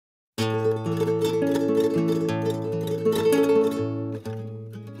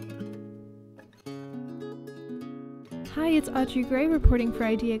it's Audrey Gray reporting for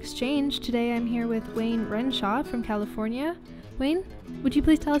Idea Exchange. Today I'm here with Wayne Renshaw from California. Wayne, would you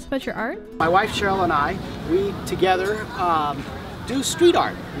please tell us about your art? My wife Cheryl and I, we together do street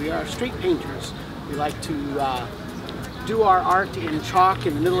art. We are street painters. We like to do our art in chalk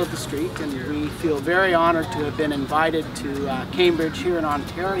in the middle of the street, and we feel very honored to have been invited to Cambridge here in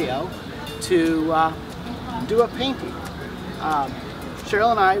Ontario to do a painting.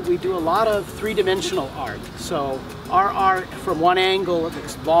 Cheryl and I, we do a lot of three-dimensional art. So our art from one angle, it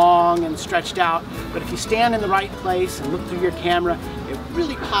looks long and stretched out, but if you stand in the right place and look through your camera, it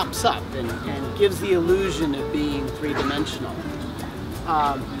really pops up and gives the illusion of being three-dimensional.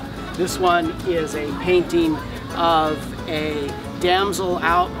 This one is a painting of a damsel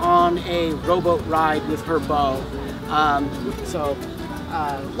out on a rowboat ride with her beau. So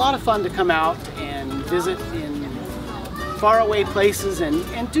a lot of fun to come out and visit in faraway places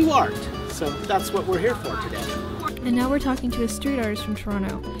and do art. So that's what we're here for today. And now we're talking to a street artist from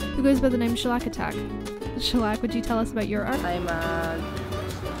Toronto who goes by the name Shellac Attack. Shellac, would you tell us about your art? I'm a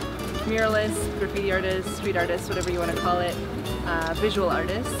muralist, graffiti artist, street artist, whatever you want to call it, visual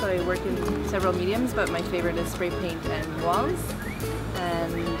artist. So I work in several mediums, but my favorite is spray paint and walls.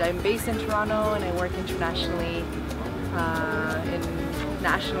 And I'm based in Toronto, and I work internationally,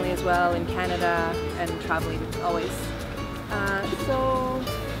 nationally as well, in Canada, and traveling always. So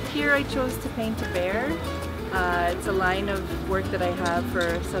here I chose to paint a bear. It's a line of work that I have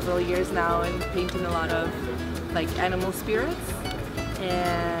for several years now, and painting a lot of like animal spirits,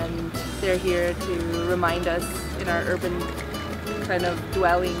 and they're here to remind us in our urban kind of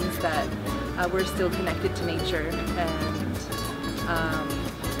dwellings that we're still connected to nature, and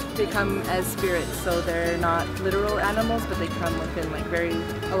they come as spirits, so they're not literal animals, but they come within like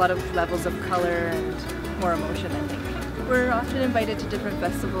a lot of levels of color and more emotion, I think. We're often invited to different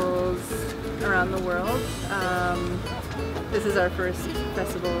festivals around the world. This is our first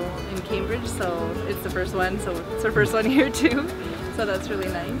festival in Cambridge, so it's the first one, so it's our first one here too. So that's really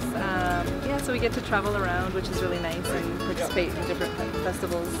nice. Yeah, so we get to travel around, which is really nice, and participate in different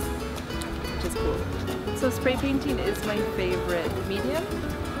festivals, which is cool. So spray painting is my favorite medium.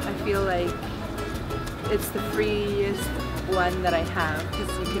 I feel like it's the freest one that I have,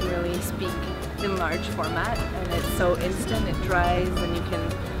 because you can really speak in large format, and it's so instant, it dries, and you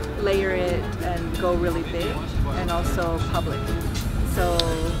can layer it and go really big, and also public. So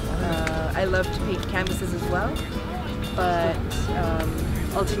I love to paint canvases as well, but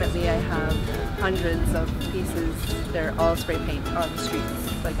ultimately I have hundreds of pieces. They're all spray paint on the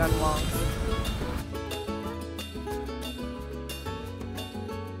streets, like on walls.